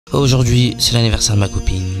Aujourd'hui, c'est l'anniversaire de ma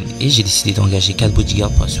copine et j'ai décidé d'engager 4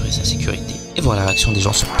 bodyguards pour assurer sa sécurité. Et voir la réaction des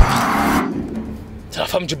gens sur Paris. C'est la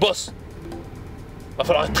femme du boss. Va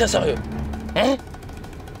falloir être très sérieux. Hein?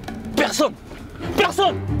 Personne.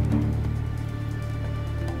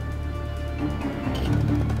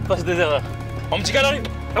 Passe des erreurs. Un petit canari.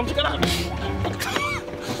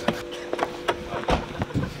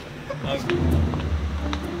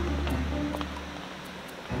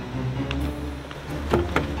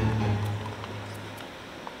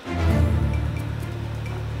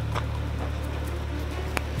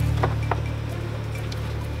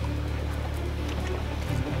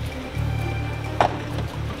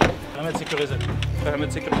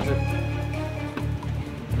 Périmètre sécurisé.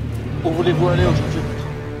 Où voulez-vous aller aujourd'hui?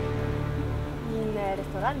 Un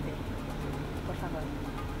restaurant, por favor.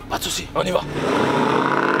 Pas de soucis, on y va.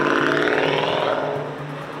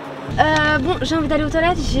 Bon, j'ai envie d'aller aux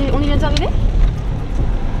toilettes, on est bientôt arrivé?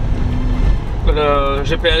 Le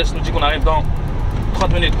GPS nous dit qu'on arrive dans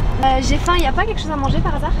 30 minutes. J'ai faim, y a pas quelque chose à manger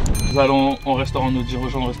par hasard? Nous allons au restaurant, nous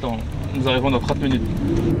dirigeons au restaurant. Nous arrivons dans 30 minutes.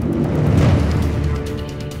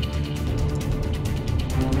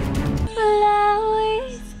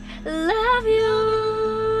 Love you.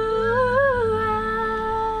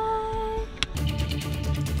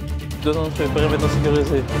 Deux entrées, périmètre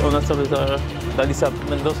sécurisé. On installe les arrières. Dalissa,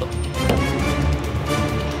 Mendoza.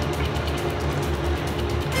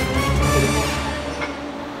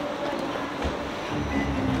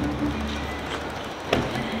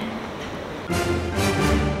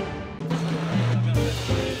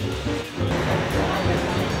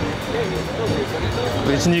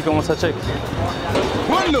 Virginie, comment ça check?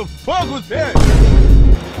 What the fuck was that?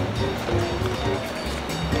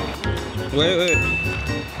 Ouais.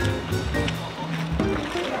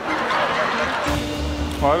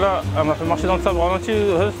 Voilà, elle m'a fait marcher dans le sable, ralentis.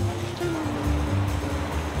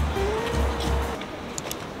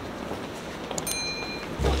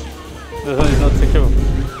 The zone is not secure.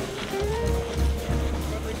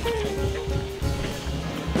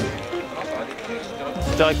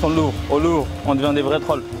 Direction lourd, au lourd, on devient des vrais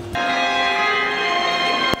trolls.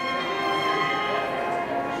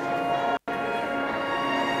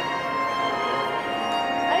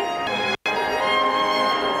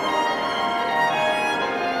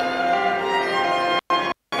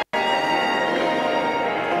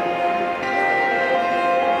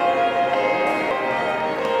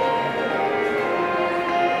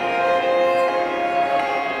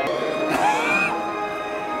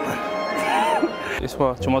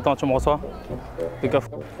 Laisse-moi, tu m'entends, tu me reçois? Fais gaffe.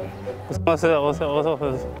 Resserre.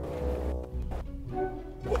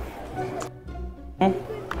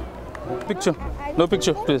 Picture. No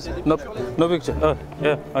picture, please. No picture. Oh,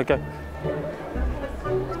 yeah, okay.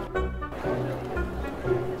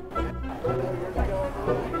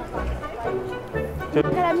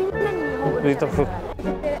 Oui, t'en fous.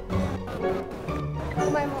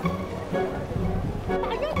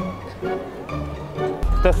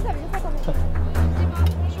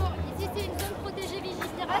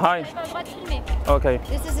 Hi. Okay.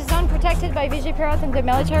 This is a zone protected by Vigipirate and the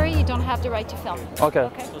military. You don't have the right to film. Okay.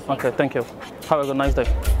 Okay, thank you. Have a nice day.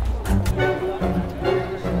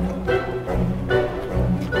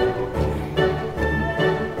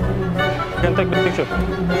 You can take the picture.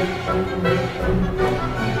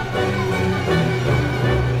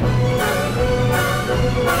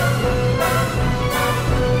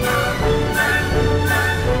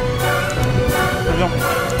 C'est bien.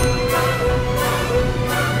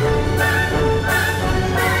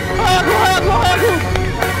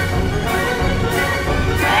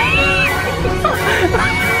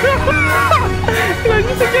 Il a dit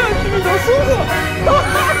c'est bien, tu mets dans son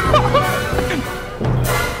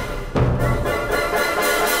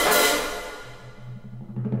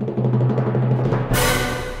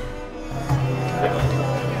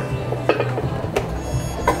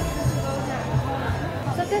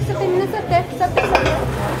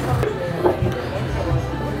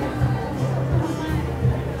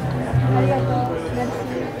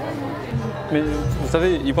Mais vous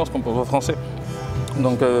savez, ils pensent qu'on ne parle pas français.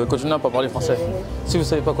 Donc continuez à pas parler français. Si vous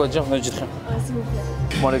savez pas quoi dire, ne dites rien.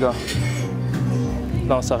 Bon les gars,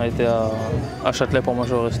 là on s'est arrêté à Châtelet pour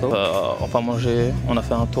manger au resto. Enfin manger, on a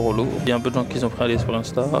fait un tour au Louvre. Il y a un peu de gens qui ont pris aller sur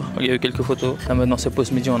Insta. Il y a eu quelques photos. Là maintenant c'est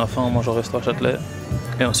pause midi, on a faim, on mange au resto à Châtelet.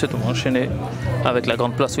 Et ensuite on va enchaîner avec la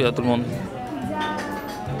grande place où il y a tout le monde.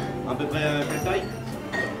 À peu près quelle taille?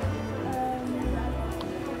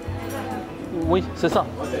 Oui, c'est ça.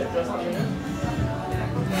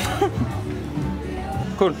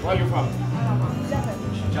 Cool. Where are you from?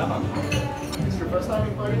 Java. It's your first time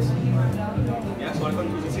in Paris? Yes, welcome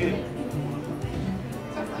to the city.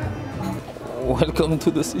 Welcome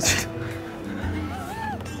to the city.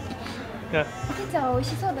 Yeah. ピザ美味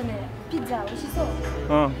しそうだね。ピザ美味しそう。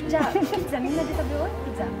じゃあピザみんなで食べよう。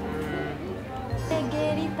ピザ。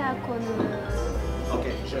Margherita con.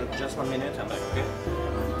 Okay, just 1 minute, I'm back, okay?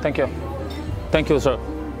 Thank you. Thank you, sir.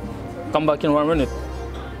 Come back in 1 minute.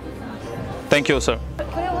 Thank you, sir.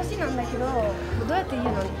 これ推しなんだけど、どうやって言う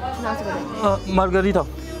の？フランス語で。Margherita.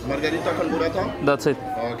 Margherita con burrata? That's it.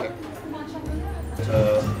 Okay.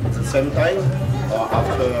 The same time,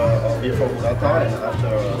 after before burrata and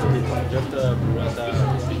after just burrata.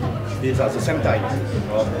 These are the same time.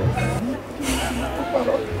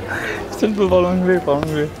 C'est le peu parler anglais, pas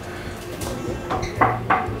anglais.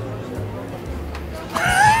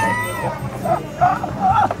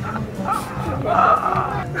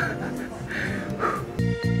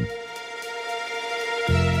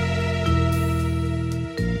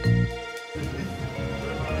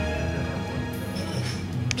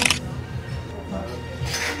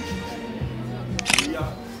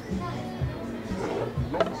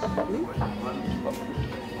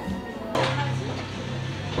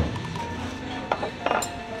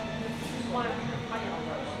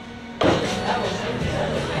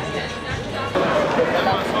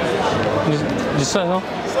 Du ça, non?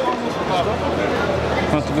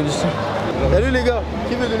 Un petit peu du ça. Salut les gars,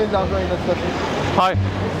 qui veut donner de l'argent à notre café? Hi.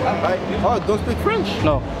 Hi. Oh, don't speak French?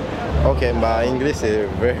 No. Okay, my English is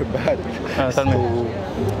very bad. Tell me.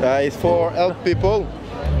 It's for help people.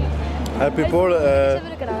 Help people.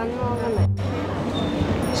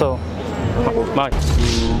 So, Mike.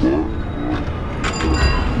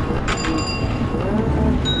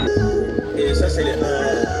 Et ça, c'est les.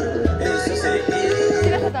 Et ça, c'est les.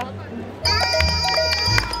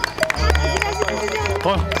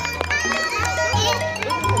 Ouais.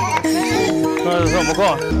 Ouais, ça,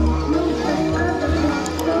 pourquoi?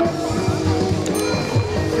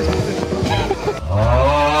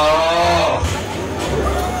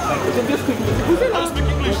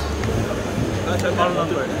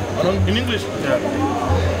 In English? Yeah.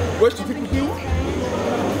 Ouais, je te fais couper où?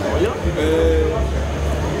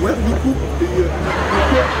 Ouais, du coup.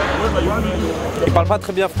 Ils parlent pas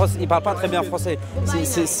très bien français. Ils parlent pas très bien français.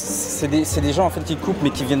 C'est des gens en fait qui coupent mais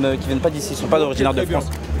qui viennent pas d'ici. Ils sont pas originaires de France.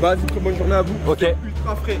 Bah, bonne journée à vous. Ok. C'est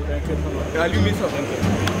ultra frais. Et allumez ça.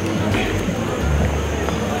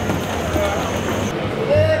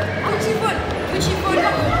 Petit bol.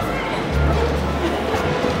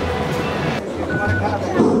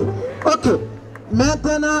 Ok,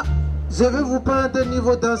 maintenant je vais vous parler de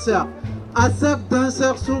niveau danseur. À 7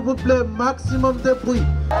 danseurs, s'il vous plaît, maximum de bruit.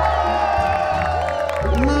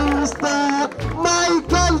 Mr.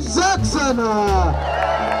 Michael Jackson.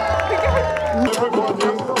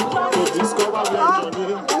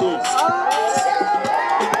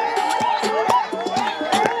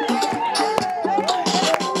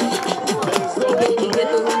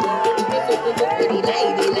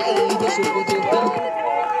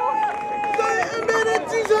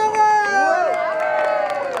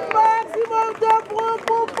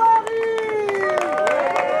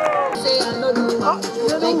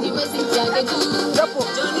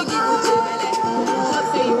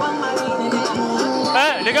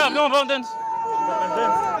 Hey, les gars, venez, on va en dance.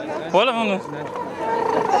 Voilà, on dance.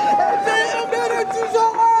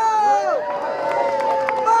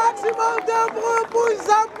 Maximum de bruit pour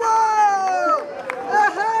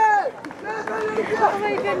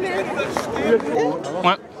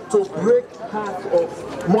Ouais. To break hearts of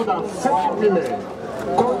more than 4 women.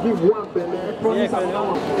 God give one belly, promise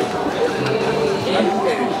another.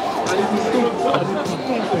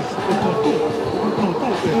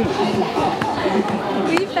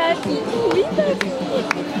 Oui, papy. Oui, papy.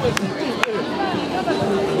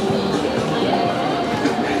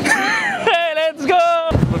 Hey, let's go!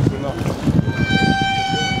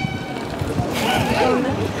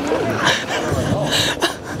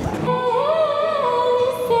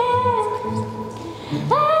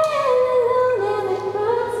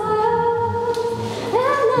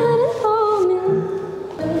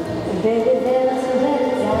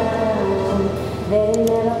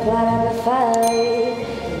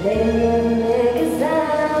 They never make a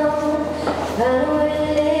sound. Find a way to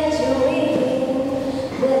let you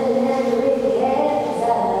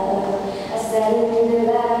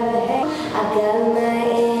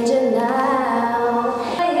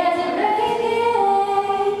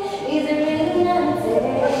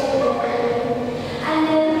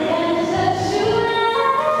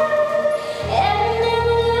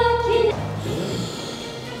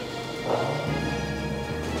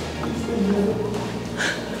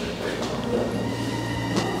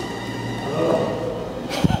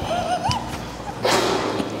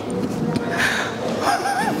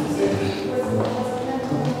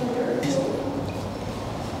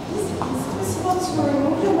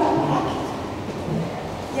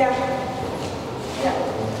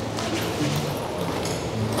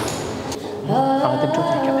Arrêtez de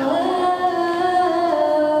choquer la caméra.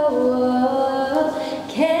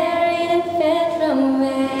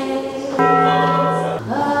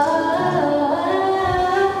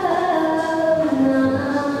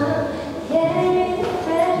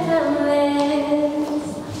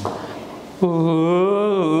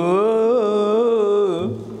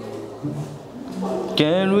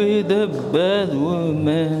 Can we the bad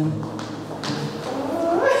woman?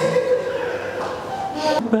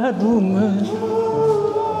 Bad woman.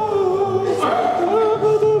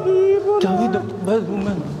 Can we the bad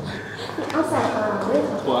woman?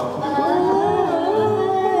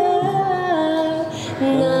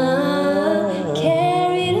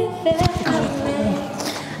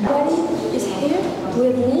 Buddy is here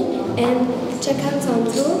with me and check out on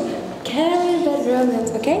tour. Carry bad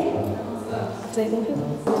romance, okay? Vous avez compris?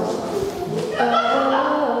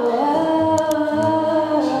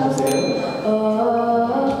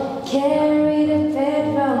 Carry the bad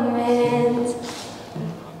romance.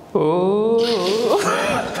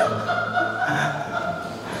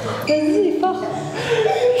 Vas-y, fort.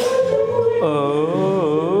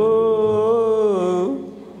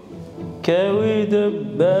 Carry the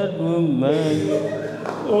bad woman.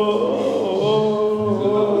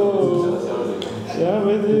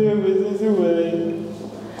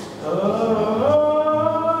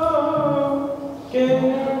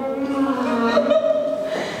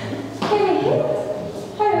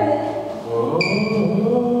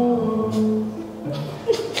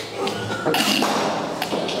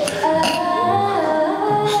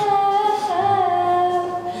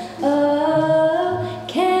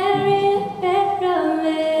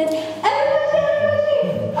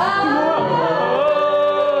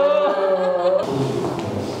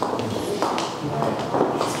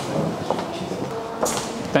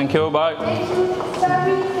 Thank you, bye.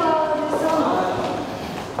 Sorry for the song.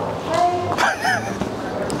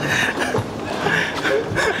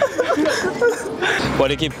 Bon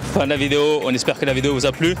l'équipe, fin de la vidéo, on espère que la vidéo vous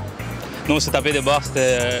a plu. Nous on s'est tapé des barres,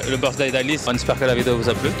 c'était le birthday d'Alice. On espère que la vidéo vous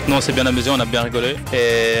a plu. Nous on s'est bien amusé, on a bien rigolé.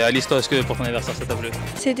 Et Alice, toi, est-ce que pour ton anniversaire ça t'a plu?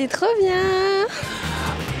 C'était trop bien.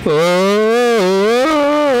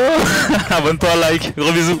 Abonne-toi, like,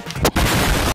 gros bisous.